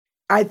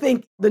I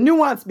think the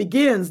nuance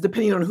begins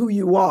depending on who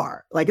you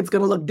are. Like it's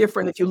going to look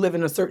different if you live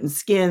in a certain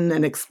skin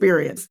and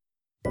experience.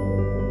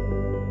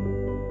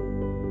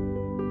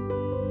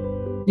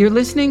 You're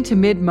listening to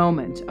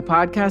Mid-Moment, a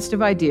podcast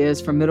of ideas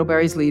from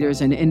Middlebury's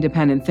leaders and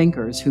independent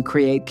thinkers who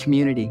create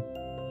community.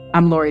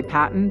 I'm Lori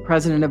Patton,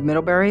 president of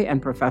Middlebury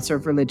and professor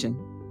of religion.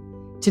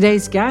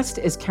 Today's guest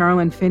is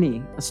Carolyn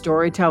Finney, a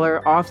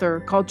storyteller,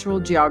 author, cultural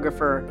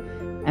geographer,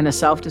 and a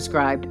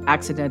self-described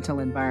accidental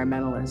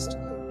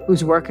environmentalist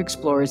whose work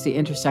explores the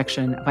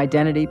intersection of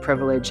identity,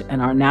 privilege,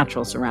 and our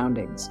natural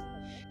surroundings.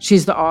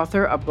 She's the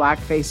author of Black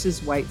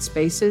Faces, White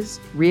Spaces,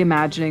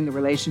 Reimagining the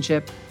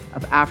Relationship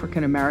of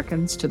African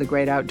Americans to the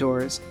Great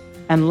Outdoors.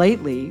 And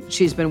lately,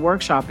 she's been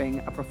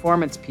workshopping a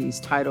performance piece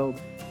titled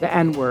The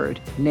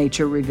N-Word,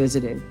 Nature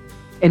Revisited,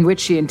 in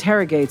which she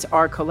interrogates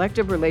our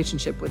collective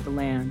relationship with the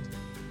land,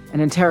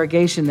 an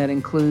interrogation that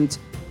includes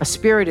a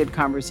spirited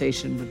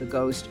conversation with the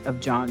ghost of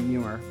John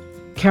Muir.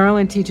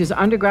 Carolyn teaches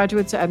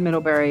undergraduates at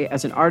Middlebury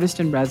as an artist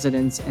in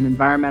residence in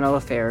environmental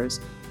affairs,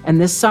 and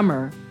this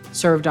summer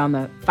served on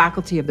the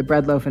faculty of the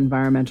Breadloaf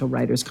Environmental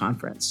Writers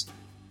Conference.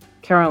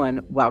 Carolyn,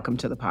 welcome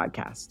to the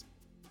podcast.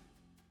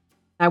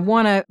 I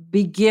want to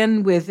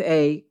begin with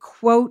a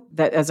quote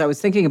that, as I was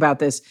thinking about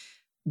this,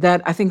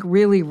 that I think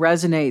really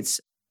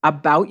resonates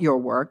about your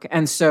work.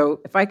 And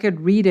so if I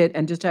could read it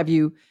and just have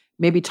you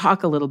maybe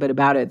talk a little bit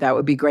about it, that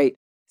would be great.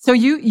 So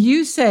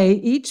you say,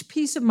 each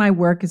piece of my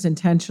work is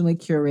intentionally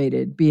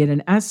curated, be it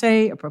an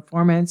essay, a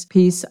performance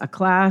piece, a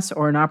class,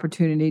 or an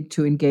opportunity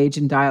to engage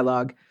in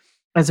dialogue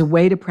as a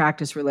way to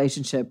practice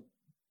relationship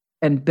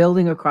and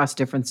building across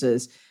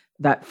differences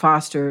that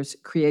fosters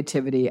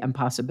creativity and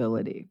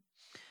possibility.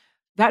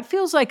 That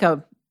feels like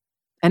an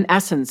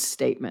essence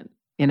statement,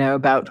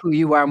 about who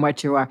you are and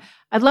what you are.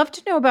 I'd love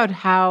to know about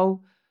how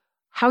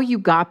you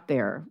got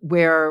there,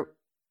 where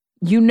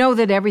you know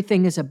that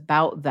everything is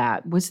about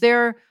that. Was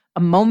there a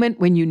moment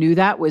when you knew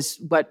that was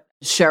what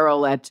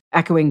Cheryl at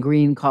Echoing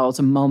Green calls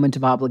a moment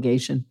of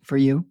obligation for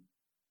you?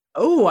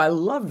 Oh, I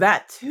love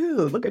that too.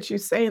 Look at you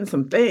saying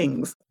some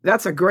things.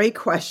 That's a great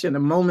question. A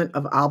moment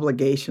of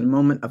obligation.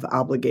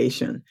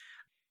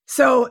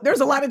 So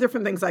there's a lot of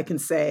different things I can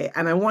say.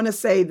 And I want to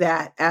say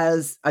that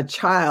as a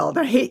child,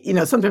 I hate,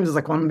 sometimes it's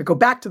like, well, I'm going to go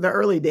back to the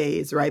early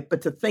days, right?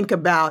 But to think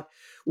about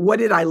what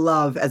did I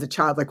love as a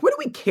child? Like, what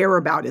do we care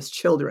about as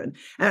children?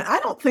 And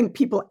I don't think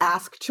people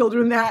ask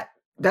children that.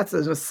 That's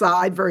an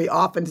aside very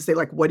often to say,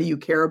 like, what do you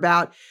care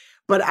about?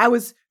 But I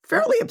was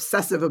fairly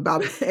obsessive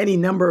about any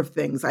number of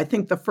things. I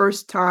think the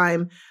first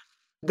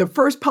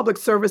public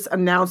service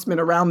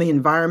announcement around the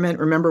environment,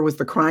 remember, was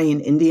the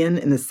Crying Indian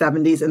in the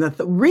 70s. And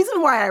the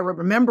reason why I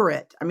remember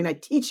it, I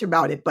teach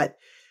about it, but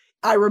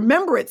I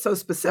remember it so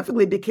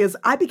specifically because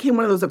I became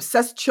one of those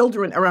obsessed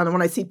children around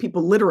when I see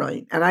people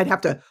littering, and I'd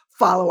have to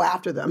follow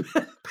after them,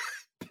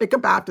 pick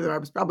up after them. I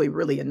was probably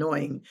really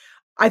annoying.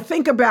 I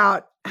think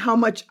about how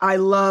much I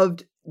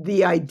loved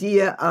the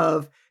idea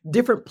of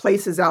different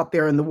places out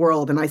there in the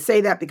world. And I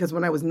say that because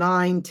when I was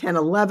 9, 10,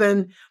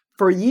 11,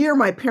 for a year,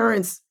 my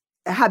parents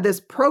had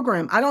this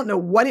program. I don't know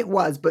what it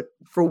was, but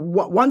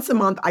once a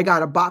month, I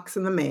got a box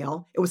in the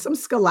mail. It was some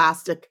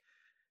scholastic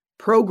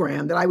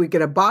program that I would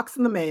get a box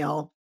in the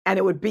mail, and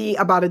it would be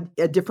about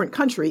a different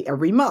country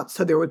every month.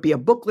 So there would be a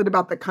booklet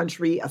about the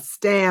country, a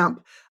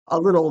stamp, a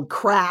little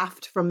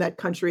craft from that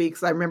country,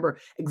 because I remember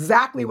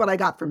exactly what I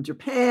got from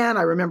Japan.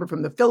 I remember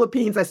from the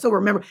Philippines. I still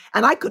remember.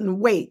 And I couldn't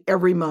wait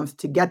every month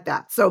to get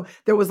that. So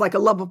there was like a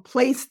love of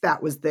place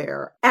that was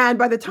there. And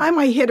by the time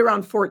I hit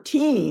around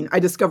 14, I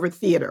discovered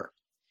theater.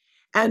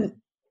 And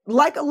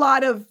like a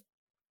lot of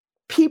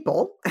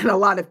people and a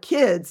lot of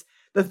kids,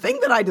 the thing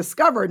that I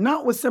discovered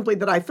not was simply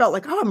that I felt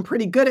like, oh, I'm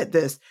pretty good at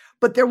this,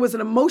 but there was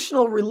an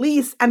emotional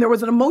release and there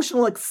was an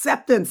emotional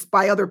acceptance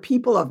by other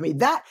people of me.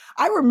 That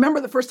I remember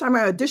the first time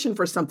I auditioned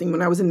for something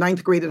when I was in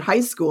 9th grade at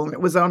high school, and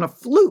it was on a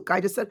fluke.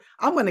 I just said,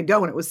 I'm going to go.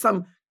 And it was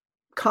some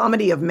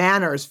comedy of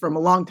manners from a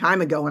long time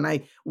ago. And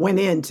I went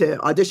in to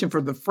audition for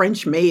The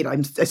French Maid.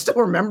 I still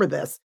remember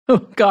this. Oh,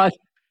 God.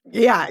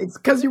 Yeah, it's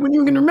because when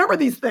you can remember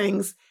these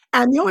things.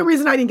 And the only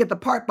reason I didn't get the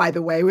part, by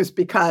the way, was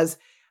because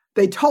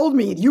they told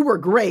me you were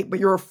great, but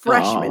you're a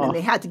freshman, and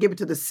they had to give it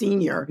to the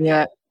senior.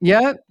 Yeah.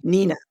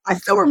 Nina. I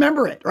still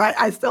remember it, right?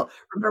 I still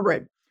remember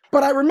it.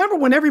 But I remember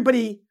when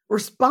everybody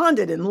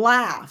responded and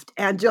laughed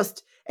and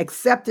just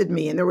accepted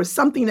me. And there was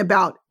something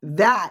about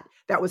that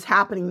was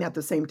happening at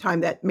the same time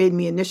that made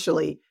me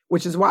initially,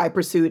 which is why I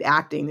pursued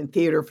acting and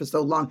theater for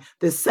so long,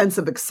 this sense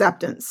of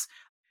acceptance.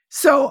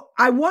 So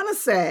I want to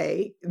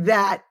say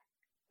that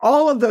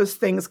all of those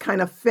things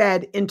kind of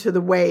fed into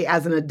the way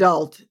as an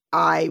adult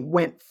I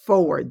went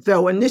forward.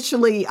 Though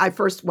initially I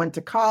first went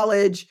to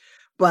college,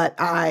 but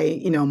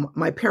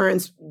my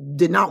parents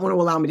did not want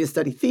to allow me to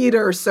study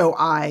theater. So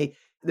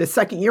the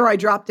second year I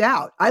dropped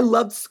out. I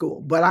loved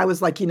school, but I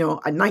was like,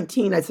 at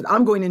 19, I said,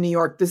 I'm going to New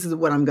York. This is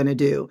what I'm going to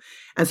do.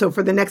 And so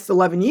for the next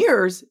 11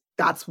 years,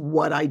 that's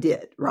what I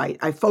did, right?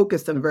 I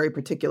focused in a very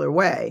particular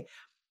way.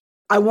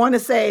 I want to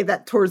say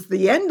that towards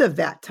the end of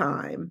that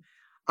time,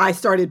 I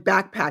started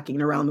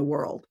backpacking around the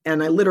world.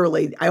 And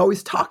I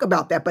always talk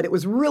about that, but it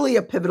was really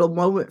a pivotal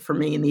moment for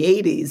me in the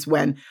 80s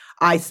when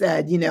I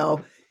said,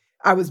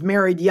 I was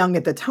married young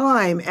at the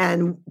time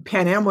and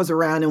Pan Am was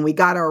around and we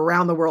got our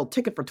around the world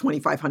ticket for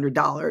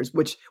 $2,500,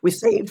 which we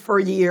saved for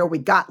a year. We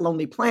got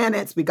Lonely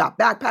Planets, we got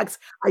backpacks.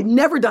 I'd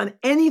never done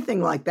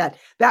anything like that.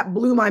 That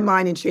blew my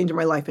mind and changed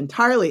my life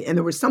entirely. And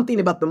there was something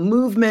about the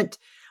movement,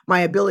 my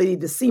ability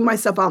to see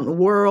myself out in the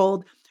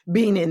world,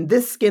 being in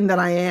this skin that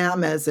I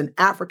am as an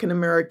African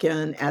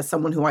American, as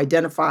someone who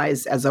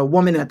identifies as a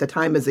woman at the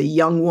time, as a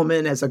young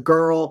woman, as a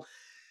girl.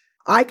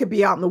 I could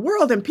be out in the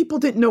world and people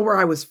didn't know where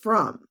I was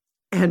from.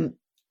 And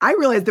I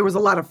realized there was a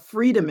lot of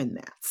freedom in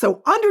that.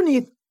 So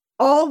underneath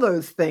all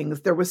those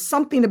things, there was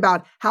something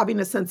about having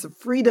a sense of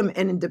freedom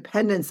and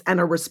independence and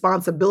a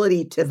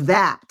responsibility to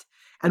that.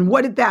 And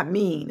what did that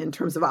mean in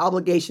terms of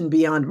obligation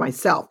beyond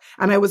myself?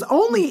 And I was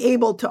only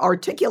able to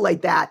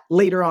articulate that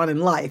later on in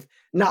life,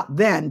 not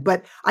then.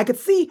 But I could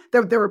see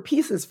that there were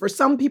pieces. For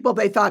some people,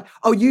 they thought,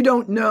 oh, you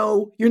don't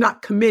know, you're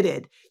not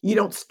committed. You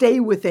don't stay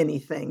with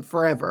anything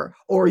forever,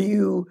 or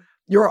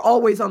you're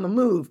always on the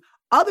move.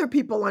 Other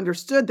people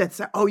understood that,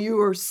 said, oh,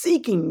 you are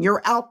seeking,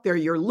 you're out there,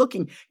 you're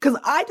looking. Because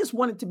I just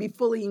wanted to be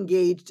fully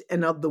engaged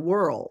and of the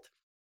world.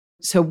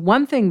 So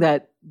one thing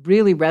that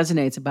really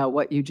resonates about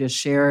what you just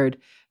shared,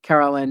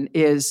 Carolyn,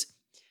 is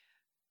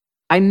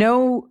I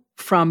know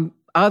from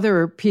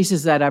other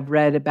pieces that I've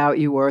read about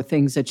you or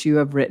things that you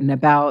have written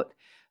about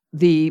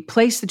the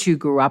place that you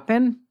grew up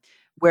in,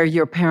 where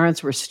your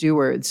parents were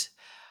stewards.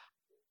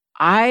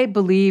 I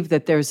believe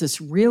that there's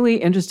this really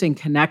interesting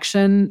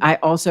connection. I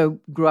also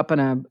grew up in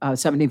a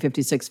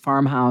 1756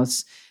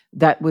 farmhouse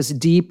that was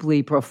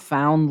deeply,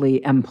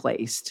 profoundly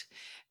emplaced.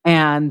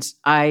 And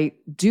I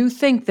do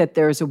think that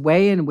there's a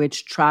way in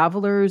which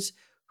travelers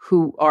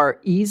who are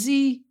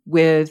easy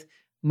with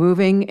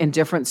moving in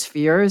different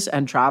spheres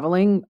and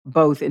traveling,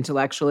 both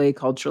intellectually,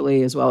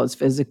 culturally, as well as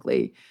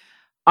physically,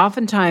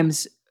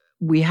 oftentimes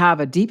we have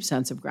a deep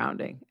sense of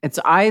grounding. It's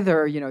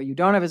either, you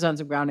don't have a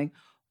sense of grounding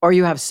or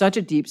you have such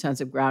a deep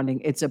sense of grounding.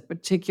 It's a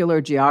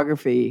particular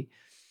geography.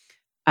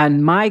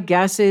 And my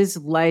guess is,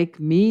 like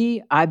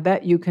me, I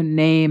bet you can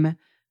name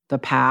the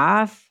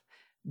path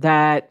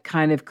that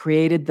kind of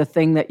created the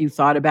thing that you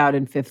thought about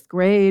in 5th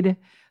grade,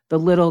 the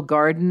little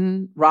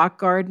garden, rock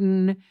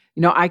garden.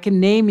 I can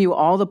name you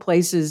all the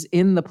places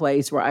in the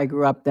place where I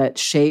grew up that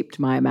shaped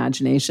my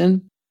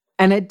imagination.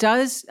 And it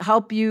does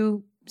help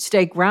you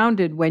stay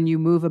grounded when you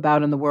move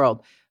about in the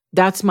world.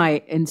 That's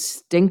my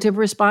instinctive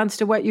response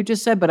to what you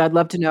just said, but I'd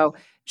love to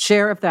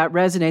share if that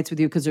resonates with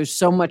you, because there's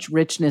so much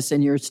richness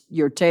in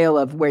your tale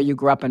of where you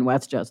grew up in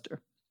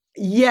Westchester.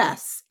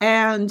 Yes.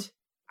 And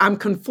I'm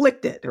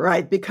conflicted,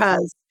 right?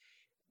 Because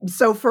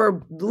so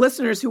for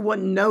listeners who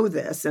wouldn't know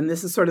this, and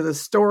this is sort of the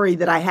story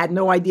that I had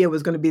no idea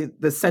was going to be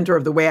the center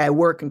of the way I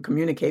work and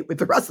communicate with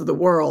the rest of the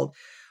world,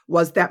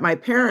 was that my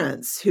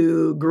parents,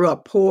 who grew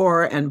up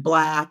poor and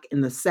Black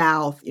in the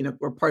South,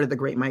 were part of the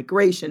Great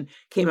Migration,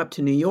 came up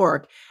to New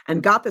York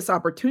and got this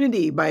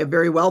opportunity by a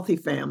very wealthy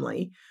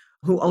family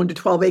who owned a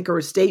 12-acre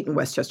estate in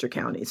Westchester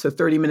County, so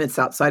 30 minutes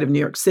outside of New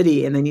York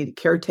City, and they needed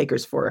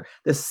caretakers for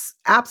this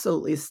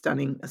absolutely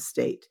stunning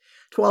estate.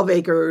 12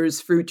 acres,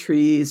 fruit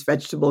trees,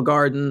 vegetable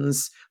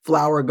gardens,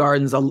 flower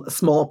gardens, a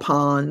small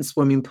pond,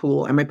 swimming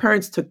pool. And my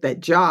parents took that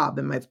job,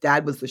 and my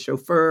dad was the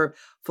chauffeur,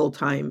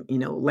 full-time,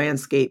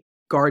 landscape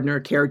gardener,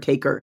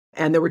 caretaker.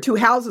 And there were 2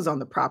 houses on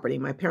the property.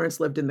 My parents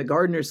lived in the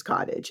gardener's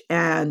cottage.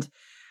 And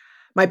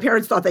my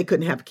parents thought they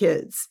couldn't have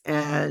kids.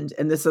 And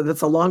that's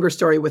a longer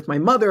story with my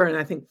mother. And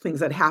I think things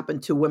that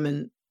happened to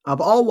women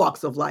of all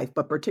walks of life,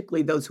 but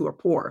particularly those who are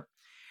poor,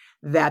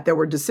 that there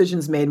were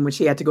decisions made in which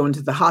she had to go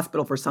into the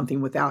hospital for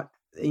something without,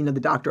 the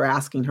doctor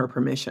asking her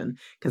permission,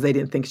 because they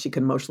didn't think she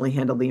could emotionally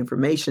handle the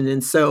information.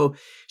 And so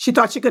she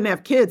thought she couldn't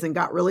have kids and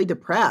got really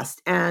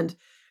depressed. And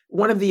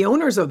one of the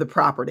owners of the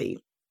property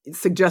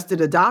suggested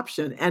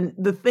adoption. And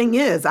the thing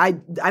is, I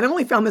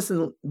only found this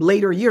in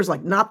later years,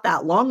 like not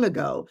that long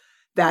ago,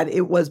 that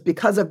it was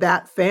because of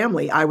that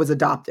family I was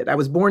adopted. I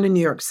was born in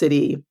New York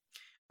City,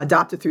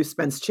 adopted through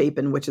Spence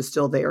Chapin, which is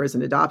still there as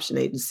an adoption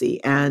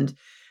agency. And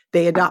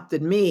they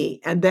adopted me.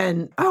 And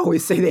then I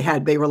always say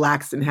they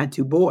relaxed and had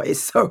 2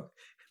 boys. So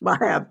I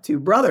have 2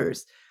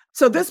 brothers.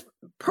 So this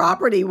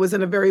property was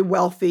in a very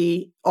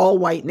wealthy,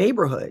 all-white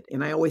neighborhood.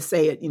 And I always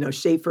say it,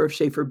 Schaefer of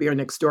Schaefer Beer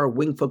next door,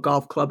 Wingfoot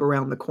Golf Club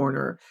around the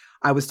corner.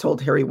 I was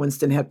told Harry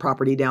Winston had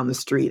property down the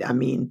street. I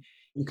mean,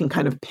 you can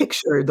kind of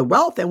picture the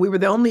wealth. And we were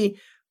the only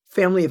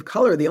family of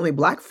color, the only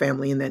Black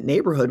family in that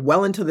neighborhood,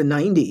 well into the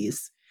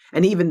 90s.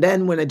 And even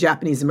then, when a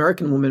Japanese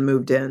American woman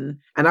moved in,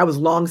 and I was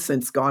long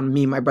since gone,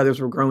 me and my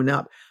brothers were grown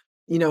up,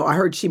 I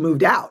heard she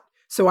moved out.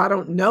 So I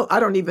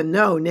don't even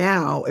know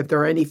now if there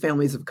are any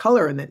families of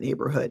color in that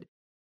neighborhood.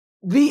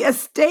 The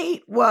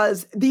estate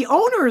the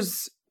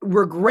owners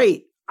were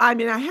great. I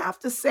mean, I have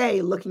to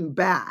say, looking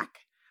back,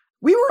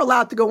 we were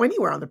allowed to go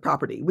anywhere on the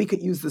property. We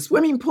could use the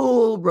swimming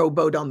pool,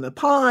 rowboat on the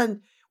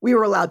pond. We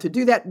were allowed to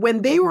do that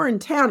when they were in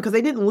town, because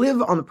they didn't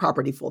live on the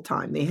property full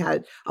time. They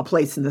had a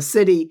place in the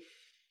city.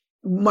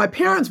 my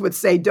parents would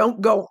say,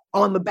 don't go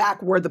on the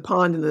back where the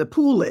pond and the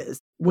pool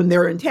is when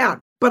they're in town.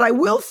 But I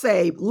will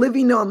say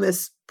living on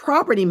this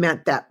property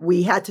meant that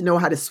we had to know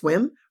how to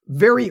swim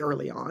very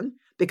early on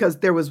because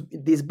there was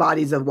these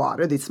bodies of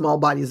water, these small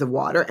bodies of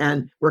water,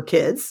 and we're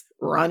kids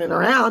running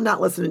around, not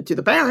listening to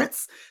the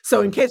parents.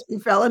 So in case we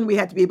fell in, we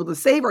had to be able to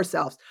save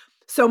ourselves.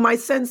 So my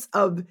sense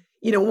of,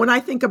 when I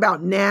think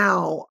about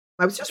now,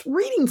 I was just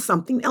reading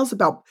something else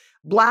about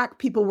Black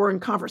people were in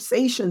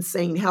conversation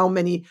saying how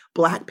many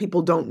Black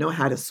people don't know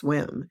how to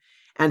swim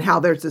and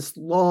how there's this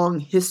long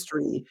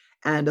history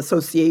and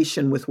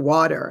association with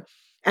water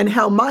and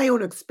how my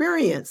own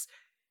experience,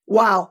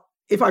 while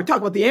if I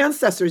talk about the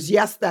ancestors,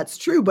 yes, that's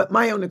true, but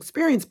my own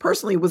experience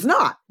personally was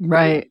not.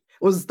 Right. It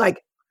was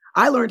like,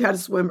 I learned how to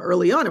swim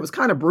early on. It was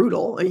kind of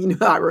brutal.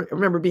 I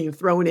remember being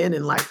thrown in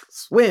and like,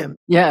 swim.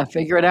 Yeah,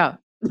 figure it out.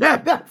 Yeah,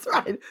 that's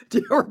right.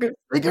 We're going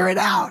to figure it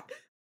out.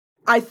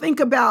 I think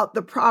about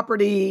the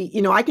property,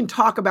 I can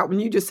talk about when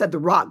you just said the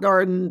rock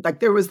garden, like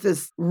there was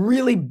this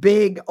really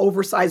big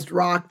oversized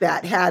rock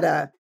that had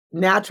a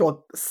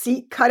natural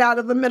seat cut out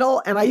of the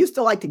middle. And I used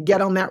to like to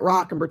get on that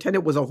rock and pretend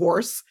it was a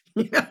horse.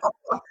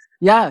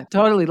 Yeah,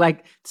 totally.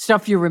 Like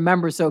stuff you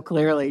remember so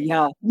clearly.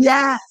 Yeah.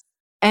 Yes.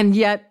 And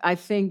yet I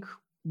think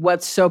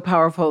what's so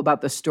powerful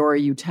about the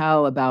story you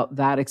tell about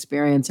that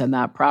experience and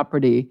that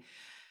property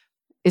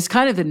is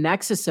kind of the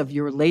nexus of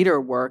your later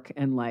work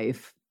in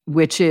life,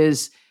 which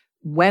is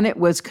when it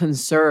was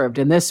conserved.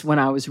 And this, when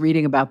I was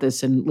reading about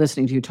this and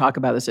listening to you talk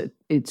about this,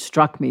 it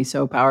struck me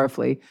so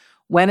powerfully.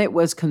 When it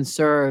was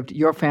conserved,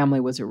 your family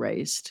was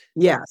erased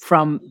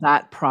from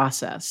that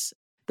process.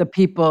 The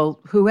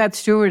people who had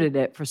stewarded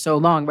it for so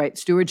long, right?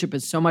 Stewardship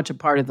is so much a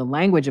part of the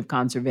language of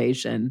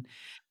conservation.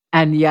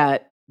 And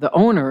yet the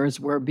owners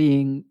were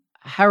being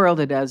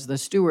heralded as the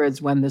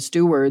stewards when the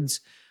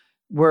stewards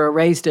were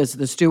erased as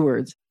the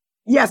stewards.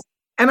 Yes.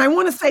 And I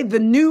want to say the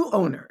new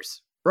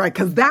owners, right?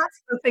 Because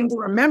that's the thing to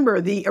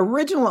remember. The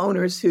original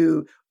owners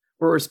who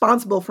were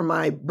responsible for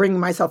my bringing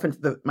myself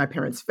into my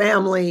parents'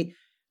 family,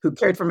 who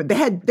cared for me, they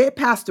had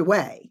passed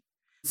away.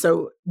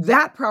 So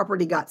that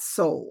property got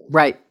sold.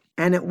 Right.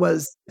 And it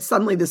was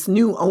suddenly this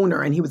new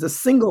owner, and he was a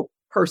single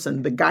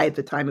person, the guy at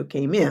the time who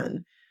came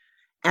in.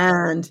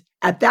 And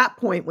at that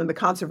point, when the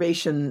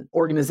conservation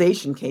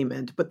organization came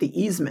in to put the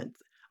easement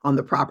on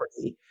the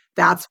property,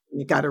 that's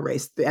when it got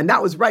erased. And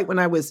that was right when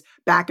I was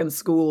back in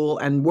school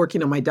and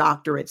working on my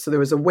doctorate. So there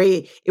was a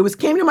way,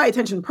 came to my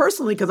attention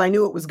personally because I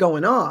knew what was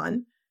going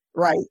on,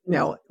 right?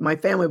 My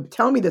family would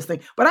tell me this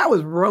thing, but I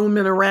was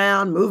roaming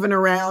around, moving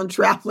around,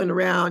 traveling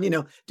around,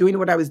 doing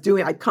what I was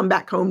doing. I'd come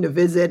back home to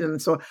visit.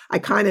 And so I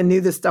kind of knew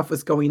this stuff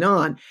was going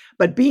on.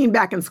 But being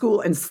back in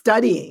school and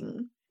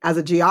studying as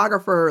a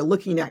geographer,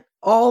 looking at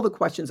all the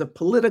questions of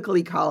political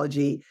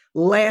ecology,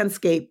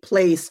 landscape,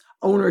 place,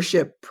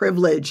 ownership,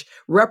 privilege,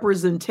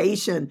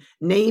 representation,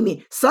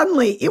 naming.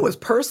 Suddenly it was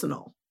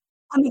personal.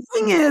 And the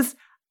thing is,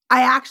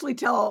 I actually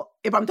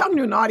if I'm talking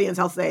to an audience,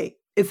 I'll say,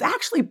 it's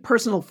actually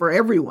personal for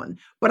everyone.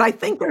 But I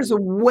think there's a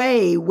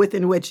way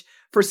within which,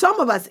 for some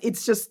of us,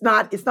 it's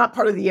not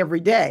part of the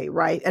everyday,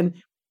 right? And,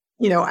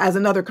 as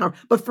another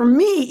but for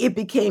me, it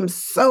became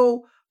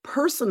so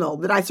personal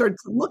that I started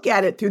to look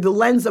at it through the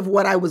lens of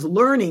what I was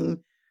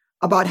learning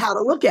about how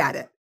to look at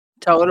it.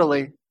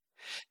 Totally.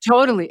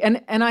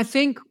 And I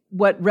think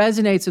what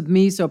resonates with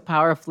me so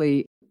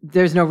powerfully,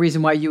 there's no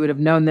reason why you would have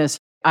known this.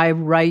 I've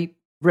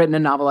written a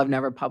novel I've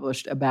never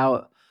published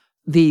about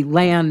the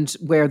land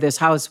where this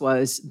house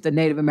was, the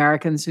Native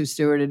Americans who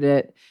stewarded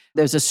it.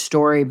 There's a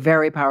story,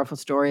 very powerful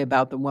story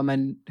about the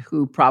woman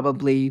who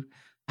probably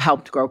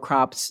helped grow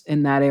crops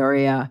in that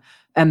area.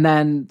 And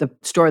then the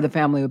story of the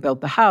family who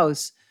built the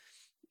house,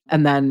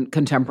 and then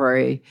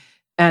contemporary.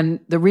 And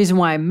the reason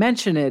why I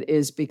mention it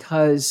is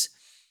because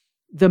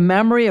the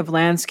memory of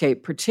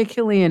landscape,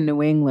 particularly in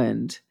New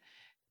England,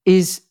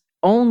 is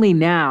only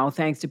now,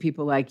 thanks to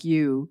people like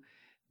you,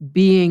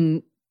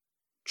 being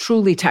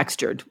truly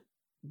textured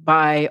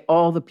by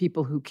all the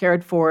people who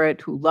cared for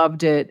it, who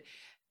loved it.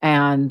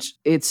 And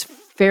it's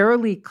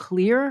fairly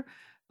clear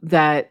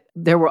that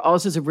there were all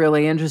sorts of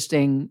really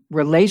interesting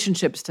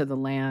relationships to the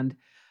land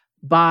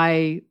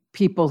by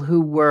people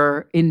who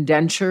were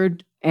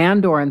indentured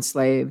and or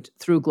enslaved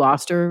through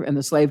Gloucester and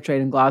the slave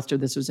trade in Gloucester.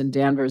 This was in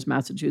Danvers,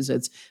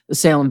 Massachusetts, the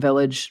Salem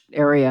Village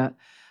area.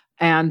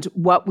 And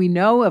what we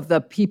know of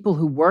the people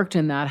who worked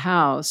in that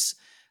house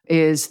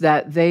is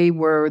that they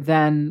were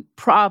then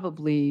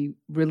probably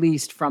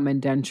released from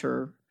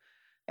indenture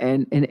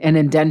and an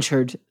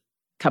indentured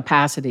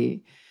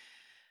capacity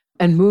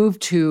and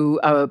moved to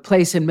a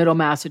place in middle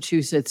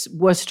Massachusetts,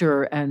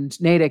 Worcester and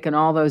Natick and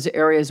all those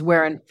areas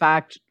where, in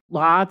fact,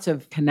 lots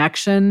of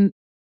connection.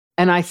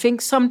 And I think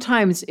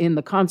sometimes in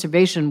the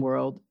conservation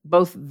world,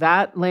 both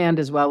that land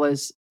as well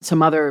as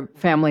some other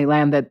family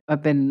land that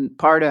I've been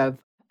part of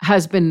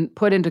has been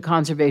put into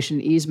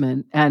conservation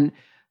easement. And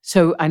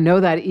so I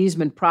know that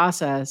easement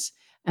process,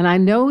 and I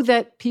know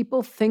that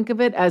people think of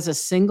it as a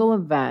single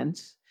event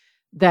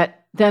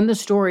that then the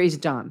story's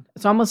done.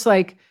 It's almost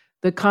like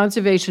the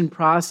conservation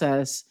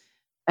process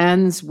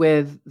ends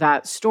with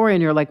that story.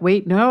 And you're like,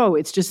 wait, no,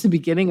 it's just the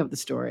beginning of the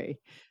story.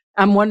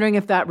 I'm wondering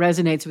if that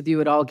resonates with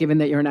you at all, given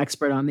that you're an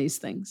expert on these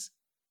things.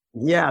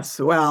 Yes.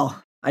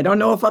 Well, I don't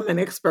know if I'm an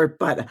expert,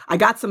 but I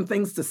got some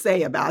things to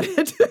say about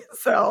it.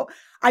 So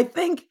I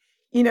think,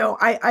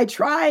 I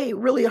try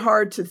really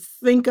hard to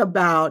think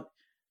about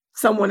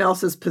someone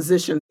else's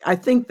position. I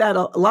think that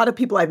a lot of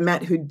people I've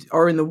met who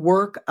are in the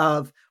work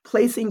of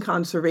placing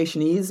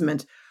conservation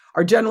easement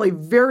are generally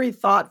very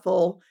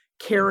thoughtful,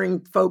 caring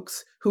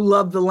folks who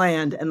love the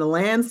land and the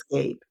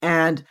landscape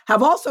and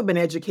have also been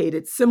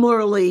educated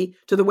similarly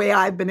to the way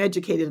I've been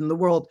educated in the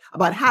world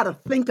about how to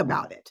think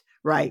about it.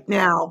 Right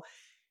now,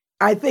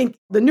 I think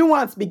the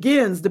nuance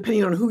begins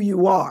depending on who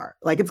you are.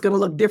 Like it's going to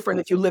look different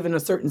if you live in a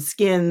certain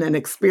skin and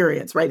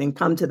experience, right? And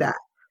come to that.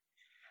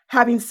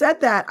 Having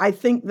said that, I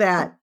think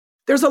that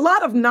there's a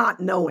lot of not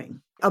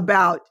knowing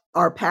about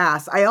our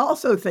past. I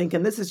also think,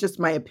 and this is just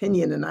my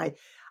opinion, and I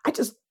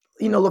just,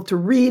 love to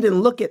read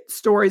and look at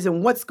stories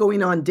and what's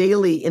going on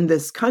daily in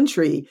this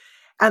country.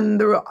 And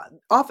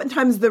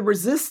oftentimes the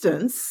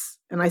resistance,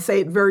 and I say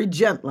it very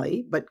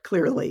gently, but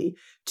clearly,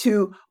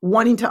 to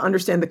wanting to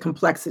understand the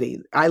complexity.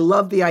 I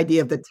love the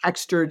idea of the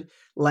textured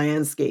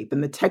landscape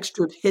and the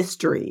textured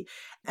history.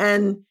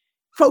 And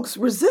folks'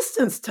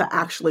 resistance to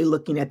actually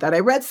looking at that. I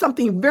read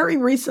something very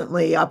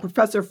recently, a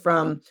professor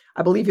from,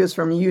 I believe he was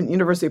from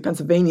University of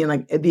Pennsylvania,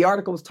 and the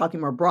article was talking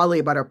more broadly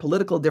about our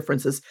political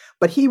differences,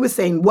 but he was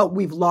saying what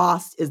we've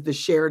lost is the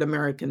shared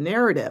American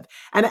narrative.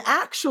 And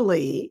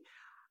actually,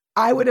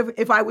 I would have,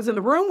 if I was in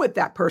the room with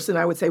that person,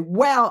 I would say,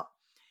 well,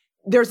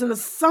 there's an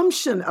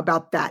assumption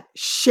about that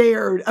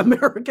shared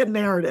American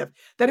narrative,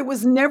 that it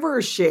was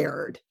never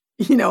shared.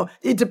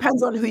 It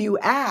depends on who you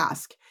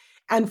ask.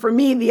 And for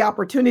me, the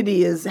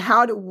opportunity is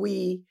how do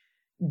we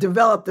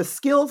develop the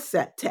skill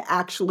set to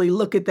actually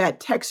look at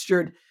that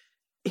textured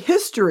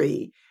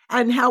history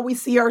and how we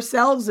see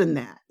ourselves in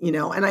that,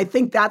 And I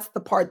think that's the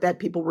part that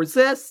people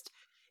resist.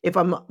 If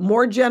I'm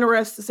more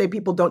generous to say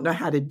people don't know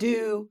how to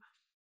do,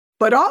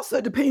 but also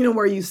depending on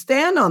where you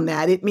stand on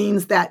that, it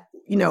means that,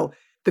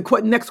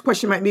 the next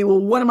question might be, well,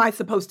 what am I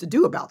supposed to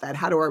do about that?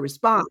 How do I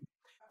respond?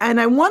 And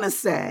I want to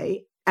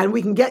say, and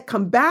we can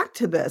come back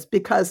to this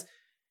because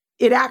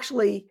it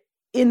actually,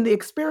 in the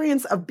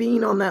experience of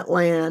being on that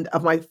land,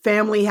 of my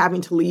family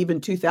having to leave in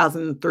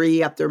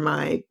 2003 after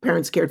my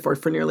parents cared for it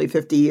for nearly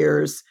 50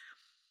 years,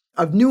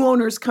 of new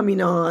owners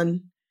coming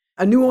on,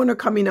 a new owner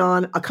coming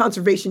on, a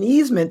conservation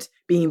easement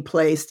being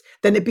placed,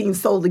 then it being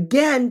sold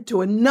again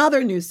to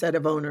another new set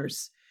of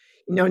owners.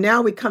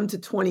 Now we come to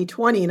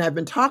 2020, and I've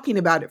been talking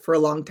about it for a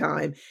long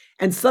time.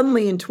 And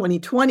suddenly in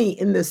 2020,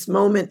 in this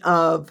moment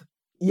of,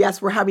 yes,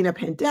 we're having a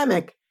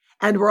pandemic,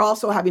 and we're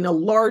also having a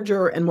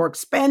larger and more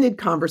expanded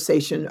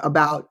conversation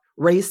about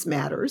race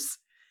matters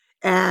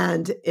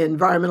and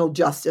environmental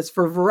justice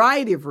for a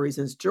variety of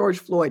reasons. George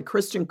Floyd,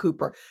 Christian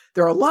Cooper,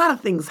 there are a lot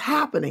of things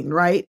happening,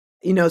 right?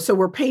 So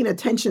we're paying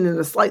attention in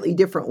a slightly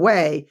different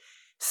way.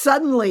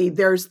 Suddenly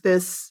there's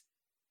this,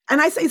 and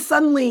I say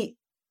suddenly,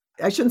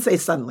 I shouldn't say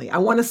suddenly. I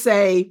want to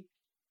say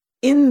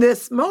in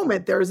this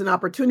moment, there is an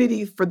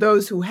opportunity for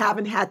those who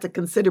haven't had to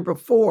consider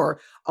before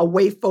a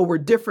way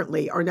forward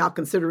differently are now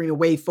considering a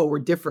way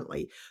forward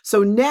differently.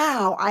 So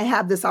now I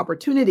have this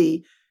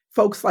opportunity.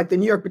 Folks like the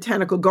New York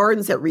Botanical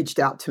Gardens that reached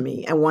out to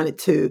me and wanted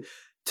to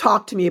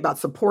talk to me about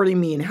supporting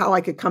me and how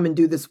I could come and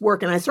do this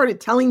work. And I started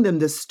telling them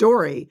this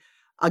story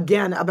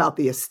again about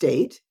the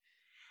estate.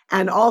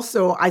 And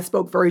also I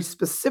spoke very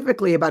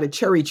specifically about a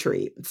cherry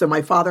tree. So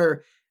my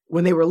father,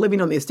 when they were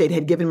living on the estate,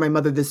 had given my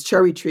mother this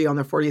cherry tree on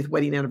their 40th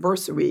wedding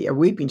anniversary, a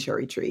weeping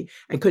cherry tree,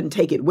 and couldn't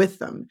take it with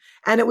them.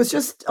 And it was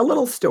just a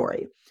little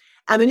story.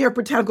 And the New York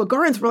Botanical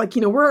Gardens were like,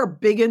 we're a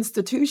big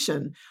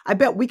institution. I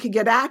bet we could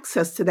get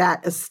access to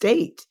that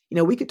estate.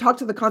 We could talk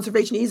to the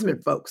conservation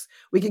easement folks.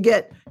 We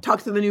could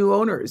talk to the new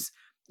owners,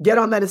 get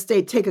on that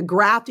estate, take a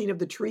grafting of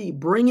the tree,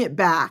 bring it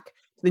back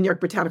to the New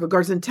York Botanical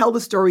Gardens and tell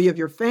the story of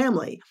your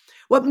family.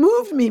 What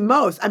moved me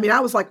most, I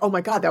was like, oh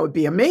my God, that would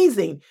be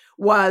amazing,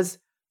 was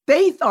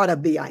they thought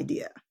of the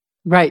idea.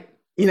 Right.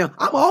 I'm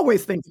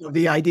always thinking of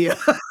the idea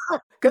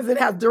because it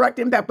has direct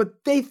impact,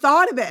 but they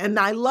thought of it and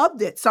I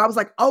loved it. So I was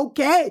like,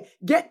 okay,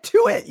 get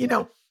to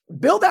it,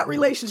 build that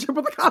relationship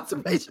with the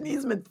conservation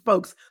easement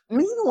folks.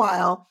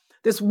 Meanwhile,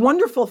 this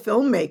wonderful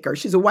filmmaker,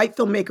 she's a white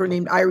filmmaker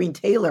named Irene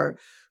Taylor,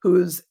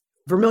 whose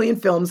Vermilion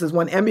Films has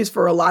won Emmys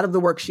for a lot of the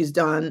work she's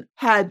done,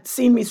 had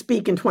seen me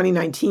speak in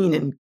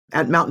 2019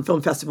 at Mountain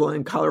Film Festival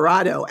in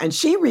Colorado. And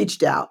she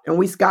reached out and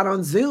we got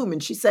on Zoom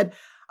and she said,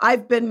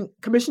 I've been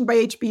commissioned by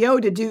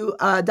HBO to do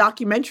a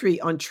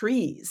documentary on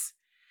trees.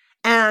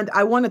 And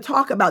I want to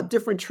talk about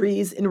different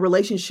trees in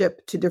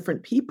relationship to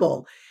different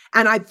people.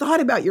 And I thought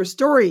about your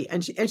story.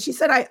 And she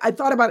said, I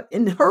thought about,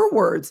 in her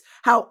words,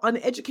 how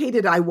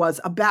uneducated I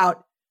was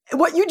about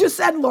what you just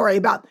said, Lori,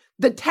 about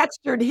the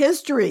textured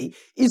history.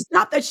 Is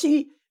not that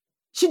she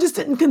just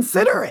didn't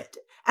consider it.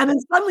 And then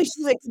suddenly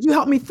she's like, could you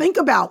help me think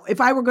about if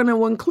I were going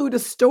to include a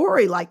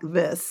story like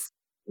this?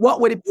 What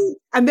would it be?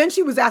 And then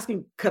she was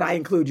asking, could I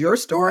include your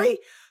story?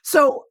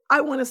 So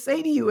I want to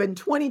say to you, in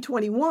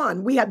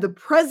 2021, we had the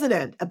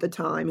president at the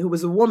time, who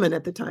was a woman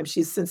at the time,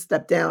 she's since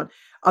stepped down,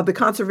 of the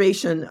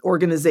conservation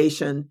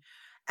organization,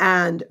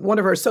 and one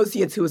of her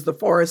associates who was the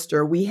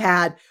forester. We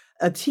had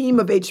a team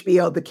of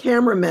HBO, the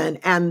cameraman,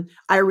 and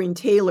Irene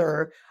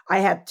Taylor. I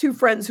had two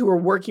friends who were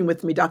working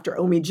with me, Dr.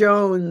 Omi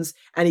Jones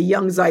and a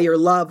young Zaire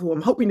Love, who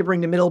I'm hoping to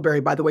bring to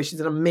Middlebury. By the way, she's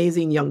an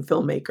amazing young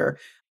filmmaker,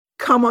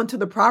 come onto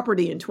the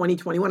property in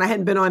 2021. I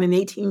hadn't been on in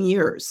 18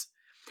 years.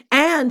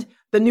 And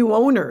the new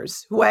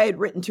owners, who I had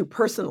written to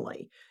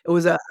personally. It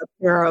was a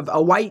pair of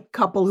a white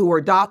couple who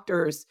were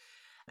doctors.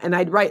 And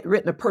I'd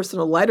written a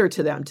personal letter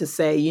to them to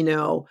say,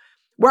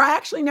 where I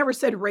actually never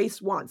said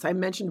race once. I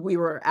mentioned we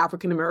were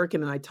African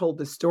American and I told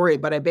the story,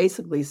 but I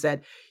basically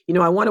said,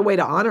 I want a way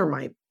to honor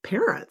my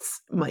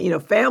parents, my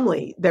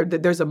family.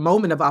 There's a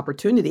moment of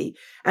opportunity.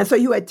 And so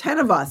you had 10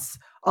 of us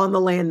on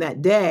the land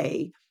that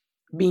day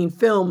being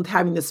filmed,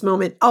 having this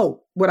moment.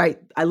 Oh, what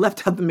I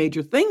left out the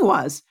major thing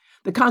was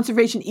the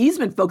conservation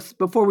easement folks,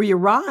 before we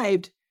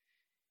arrived,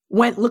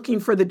 went looking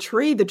for the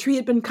tree. The tree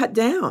had been cut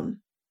down.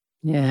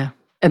 Yeah.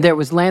 And there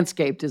was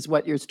landscaped, is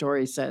what your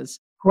story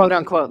says. Quote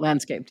unquote,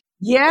 landscaped.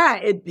 Yeah,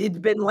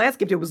 it'd been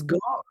landscaped. It was gone.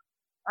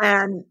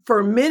 And for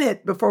a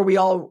minute before we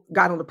all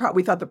got on the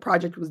we thought the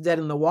project was dead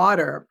in the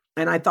water.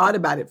 And I thought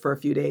about it for a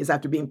few days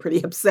after being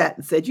pretty upset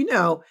and said,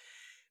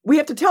 we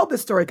have to tell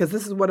this story because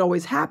this is what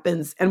always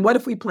happens. And what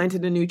if we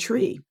planted a new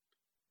tree?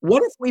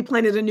 What if we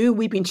planted a new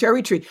weeping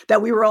cherry tree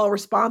that we were all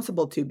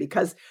responsible to?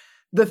 Because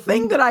the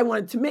thing that I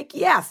wanted to make,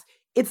 yes,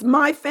 it's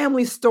my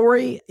family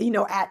story,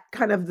 at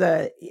kind of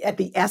at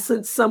the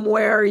essence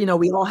somewhere.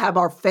 We all have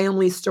our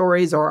family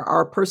stories or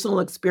our personal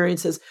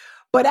experiences,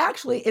 but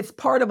actually it's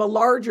part of a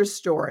larger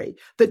story.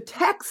 The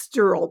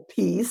textural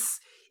piece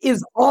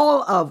is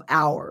all of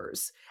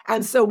ours.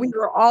 And so we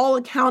are all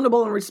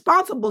accountable and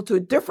responsible to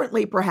it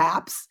differently,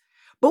 perhaps.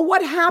 But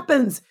what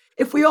happens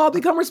if we all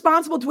become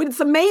responsible to it? It's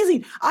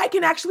amazing. I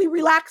can actually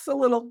relax a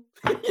little,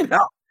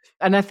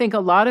 And I think a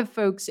lot of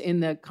folks in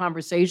the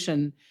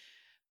conversation,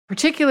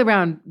 particularly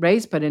around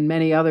race, but in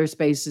many other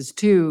spaces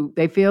too,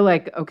 they feel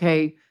like,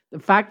 okay, the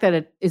fact that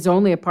it is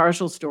only a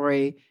partial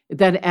story, it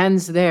then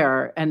ends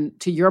there. And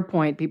to your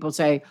point, people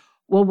say,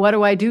 well, what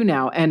do I do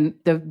now? And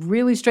the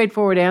really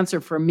straightforward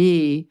answer for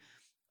me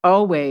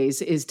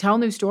always is tell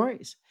new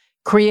stories.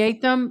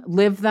 Create them,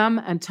 live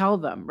them, and tell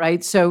them,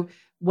 right? So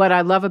what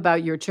I love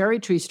about your cherry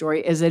tree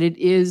story is that it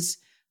is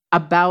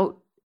about,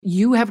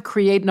 you have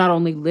created, not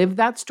only lived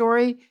that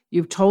story,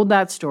 you've told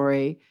that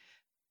story,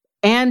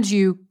 and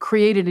you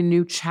created a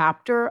new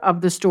chapter of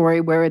the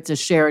story where it's a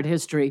shared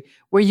history,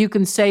 where you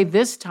can say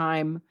this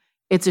time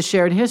it's a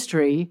shared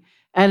history,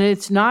 and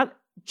it's not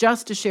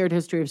just a shared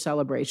history of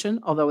celebration,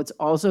 although it's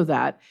also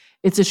that.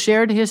 It's a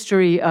shared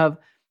history of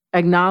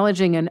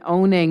acknowledging and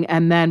owning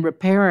and then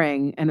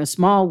repairing in a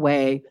small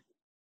way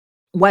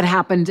what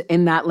happened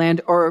in that land,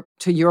 or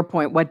to your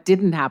point, what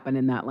didn't happen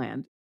in that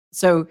land.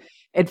 So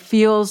it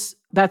feels,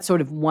 that's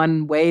sort of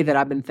one way that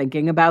I've been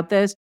thinking about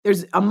this.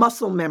 There's a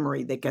muscle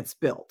memory that gets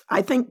built.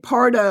 I think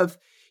part of,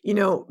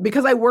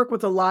 because I work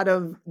with a lot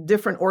of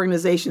different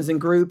organizations and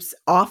groups,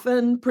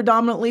 often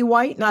predominantly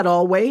white, not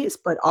always,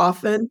 but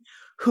often,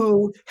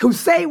 who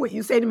say what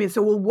you say to me.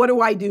 So, well, what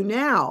do I do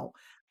now?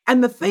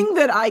 And the thing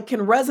that I can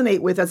resonate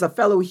with as a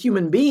fellow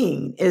human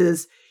being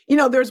is,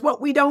 there's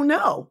what we don't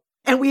know.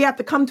 And we have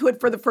to come to it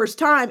for the first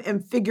time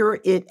and figure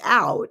it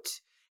out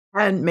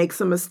and make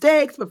some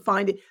mistakes, but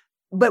find it.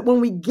 But when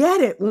we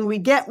get it, when we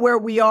get where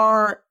we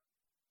are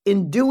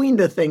in doing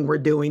the thing we're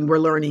doing, we're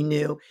learning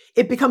new,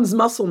 it becomes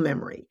muscle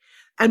memory.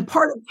 And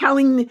part of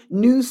telling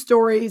news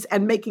stories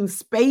and making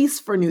space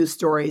for news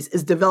stories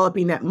is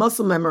developing that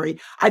muscle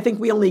memory. I think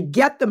we only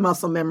get the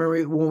muscle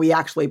memory when we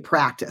actually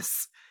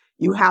practice.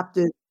 You have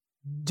to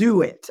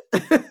do it.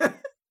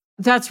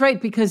 That's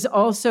right, because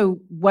also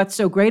what's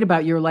so great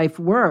about your life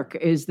work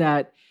is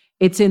that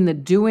it's in the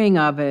doing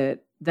of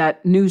it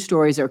that news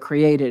stories are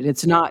created.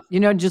 It's not,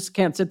 just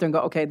can't sit there and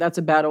go, okay, that's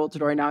a bad old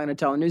story. Now I'm going to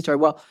tell a news story.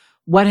 Well,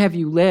 what have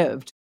you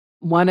lived?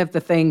 One of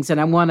the things, and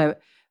I want to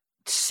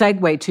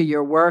segue to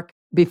your work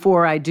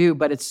before I do,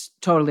 but it's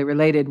totally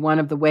related. One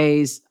of the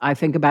ways I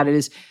think about it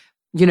is,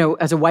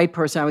 as a white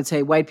person, I would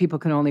say white people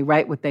can only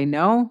write what they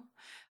know,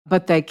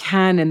 but they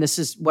can, and this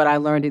is what I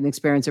learned in the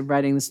experience of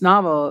writing this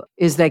novel,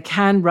 is they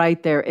can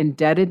write their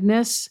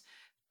indebtedness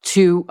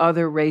to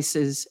other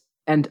races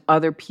and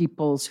other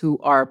peoples who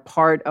are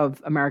part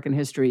of American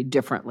history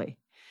differently,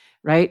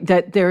 right?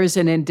 That there is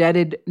an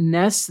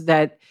indebtedness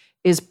that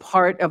is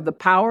part of the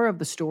power of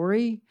the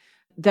story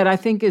that I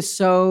think is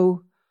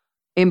so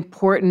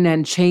important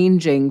and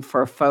changing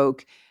for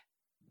folk.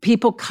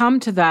 People come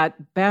to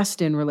that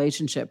best in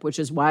relationship, which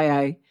is why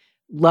I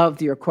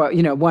loved your quote,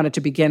 wanted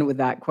to begin with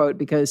that quote,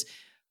 because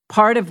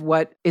part of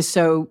what is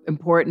so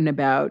important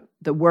about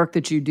the work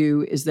that you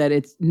do is that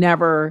it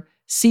never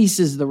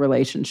ceases the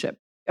relationship.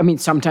 I mean,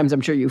 sometimes I'm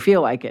sure you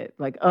feel like it,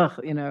 like, I've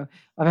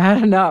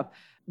had enough.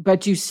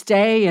 but you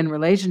stay in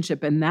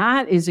relationship. And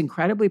that is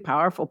incredibly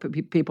powerful for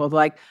people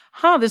like,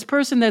 this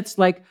person that's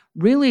like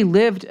really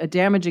lived a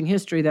damaging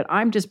history that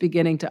I'm just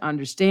beginning to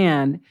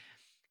understand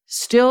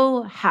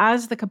still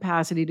has the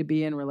capacity to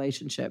be in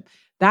relationship.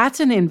 That's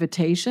an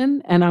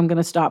invitation. And I'm going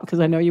to stop because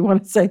I know you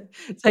want to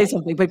say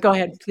something, but go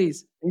ahead,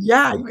 please.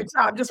 Yeah, you can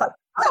tell. I'm just like,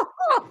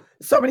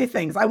 so many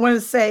things. I want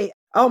to say,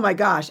 oh my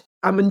gosh,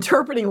 I'm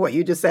interpreting what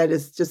you just said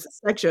as just a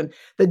section.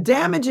 The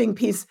damaging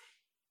piece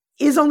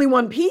is only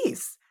one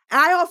piece.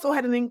 I also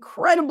had an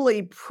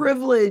incredibly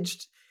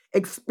privileged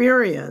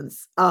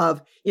experience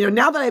of,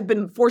 now that I've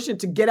been fortunate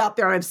to get out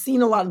there and I've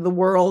seen a lot of the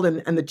world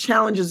and the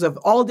challenges of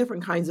all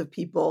different kinds of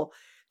people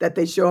that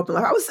they show up in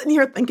life. I was sitting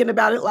here thinking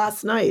about it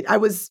last night.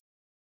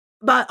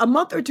 About a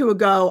month or two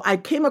ago, I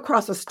came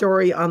across a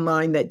story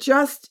online that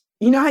just,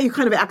 how you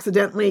kind of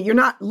accidentally, you're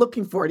not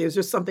looking for it. It was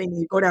just something,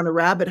 you go down a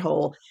rabbit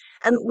hole.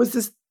 And it was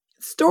this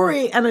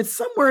story, and it's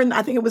somewhere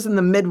I think it was in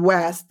the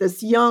Midwest.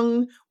 This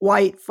young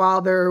white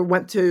father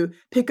went to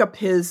pick up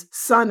his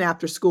son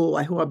after school,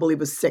 who I believe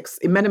was 6.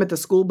 He met him at the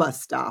school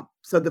bus stop.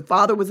 So the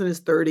father was in his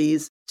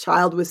 30s,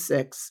 child was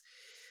 6,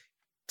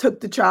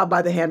 took the child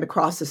by the hand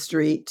across the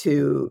street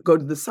to go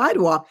to the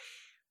sidewalk,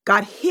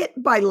 got hit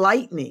by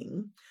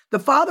lightning. The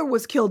father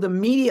was killed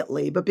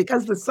immediately, but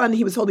because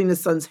he was holding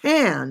his son's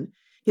hand,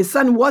 his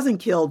son wasn't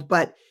killed,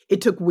 but it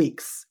took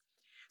weeks.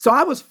 So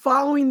I was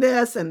following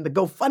this and the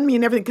GoFundMe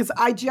and everything because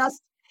I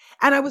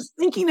was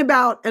thinking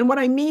about, and what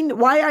I mean,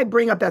 why I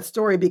bring up that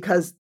story,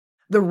 because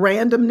the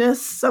randomness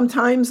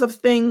sometimes of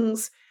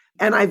things,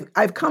 and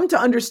I've come to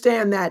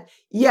understand that,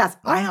 yes,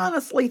 I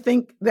honestly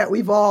think that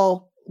we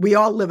all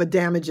live a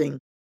damaging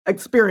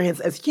experience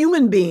as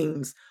human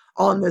beings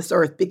on this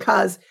earth,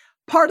 because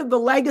part of the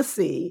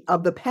legacy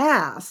of the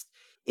past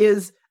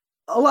is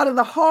a lot of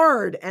the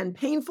hard and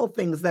painful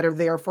things that are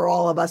there for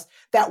all of us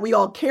that we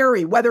all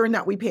carry, whether or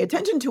not we pay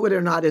attention to it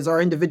or not is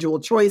our individual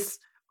choice,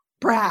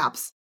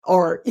 perhaps,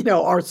 or,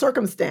 our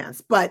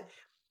circumstance. But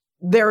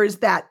there is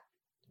that,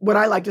 what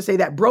I like to say,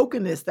 that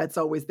brokenness that's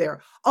always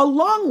there,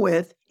 along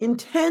with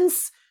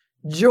intense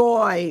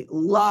joy,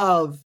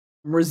 love,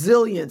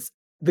 resilience.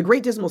 The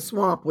Great Dismal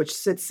Swamp, which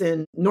sits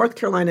in North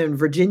Carolina and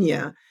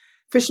Virginia,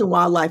 Fish and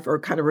Wildlife are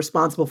kind of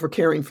responsible for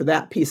caring for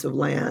that piece of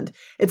land.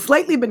 It's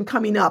lately been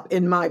coming up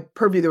in my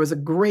purview. There was a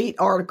great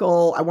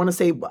article, I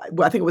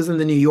think it was in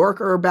the New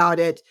Yorker about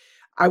it.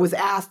 I was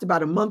asked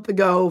about a month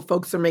ago,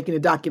 folks are making a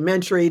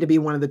documentary to be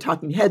one of the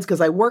talking heads,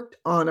 because I worked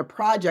on a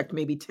project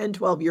maybe 10,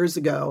 12 years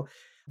ago.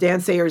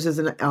 Dan Sayers is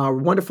a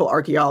wonderful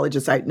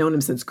archaeologist. I'd known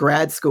him since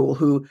grad school,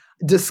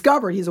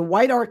 he's a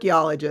white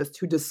archaeologist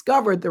who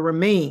discovered the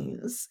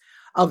remains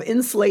of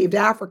enslaved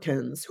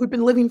Africans who'd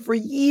been living for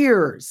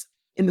years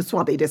in the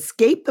swamp. They'd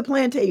escaped the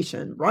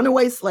plantation,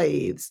 runaway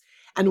slaves,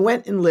 and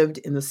went and lived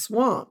in the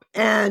swamp.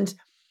 And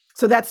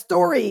so that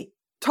story,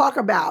 talk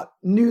about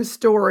news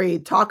story,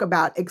 talk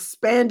about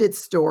expanded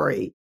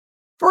story.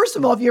 First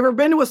of all, if you've ever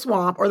been to a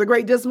swamp or the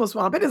Great Dismal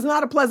Swamp, it is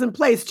not a pleasant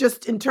place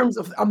just in terms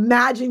of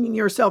imagining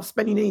yourself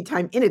spending any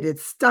time in it.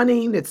 It's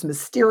stunning, it's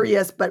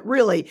mysterious, but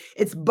really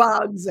it's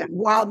bugs and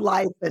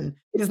wildlife, and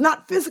it is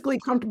not physically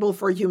comfortable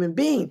for a human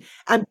being.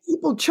 And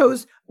people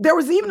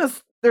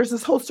there's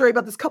this whole story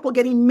about this couple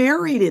getting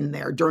married in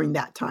there during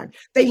that time.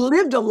 They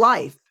lived a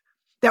life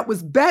that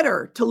was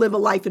better to live a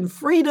life in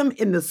freedom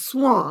in the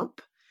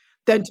swamp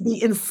than to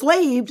be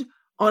enslaved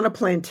on a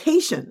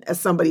plantation as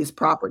somebody's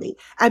property,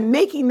 and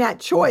making that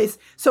choice.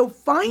 So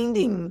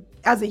finding,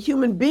 as a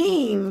human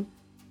being,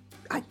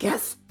 I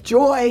guess,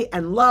 joy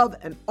and love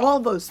and all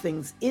those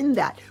things in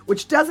that,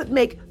 which doesn't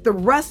make the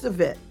rest of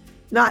it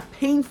not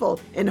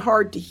painful and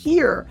hard to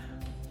hear.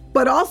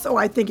 But also,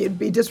 I think it'd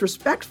be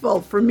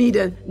disrespectful for me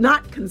to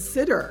not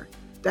consider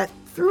that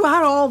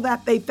throughout all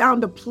that, they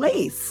found a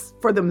place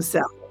for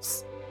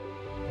themselves.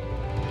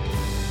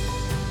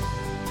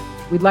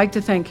 We'd like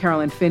to thank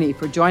Carolyn Finney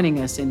for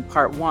joining us in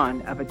part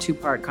 1 of a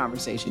 2-part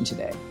conversation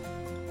today.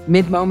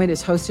 Mid-Moment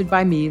is hosted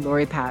by me,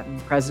 Lori Patton,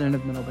 president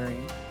of Middlebury.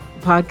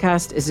 The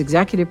podcast is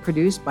executive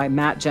produced by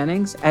Matt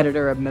Jennings,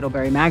 editor of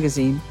Middlebury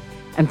Magazine,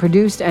 and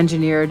produced,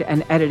 engineered,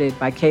 and edited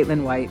by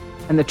Caitlin White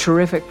and the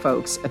terrific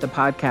folks at the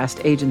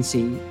podcast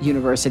agency,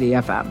 University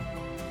FM.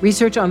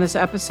 Research on this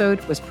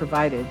episode was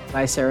provided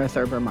by Sarah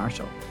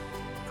Thurber-Marshall.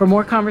 For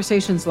more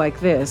conversations like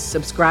this,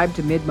 subscribe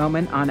to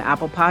Mid-Moment on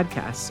Apple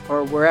Podcasts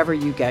or wherever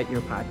you get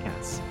your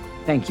podcasts.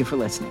 Thank you for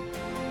listening.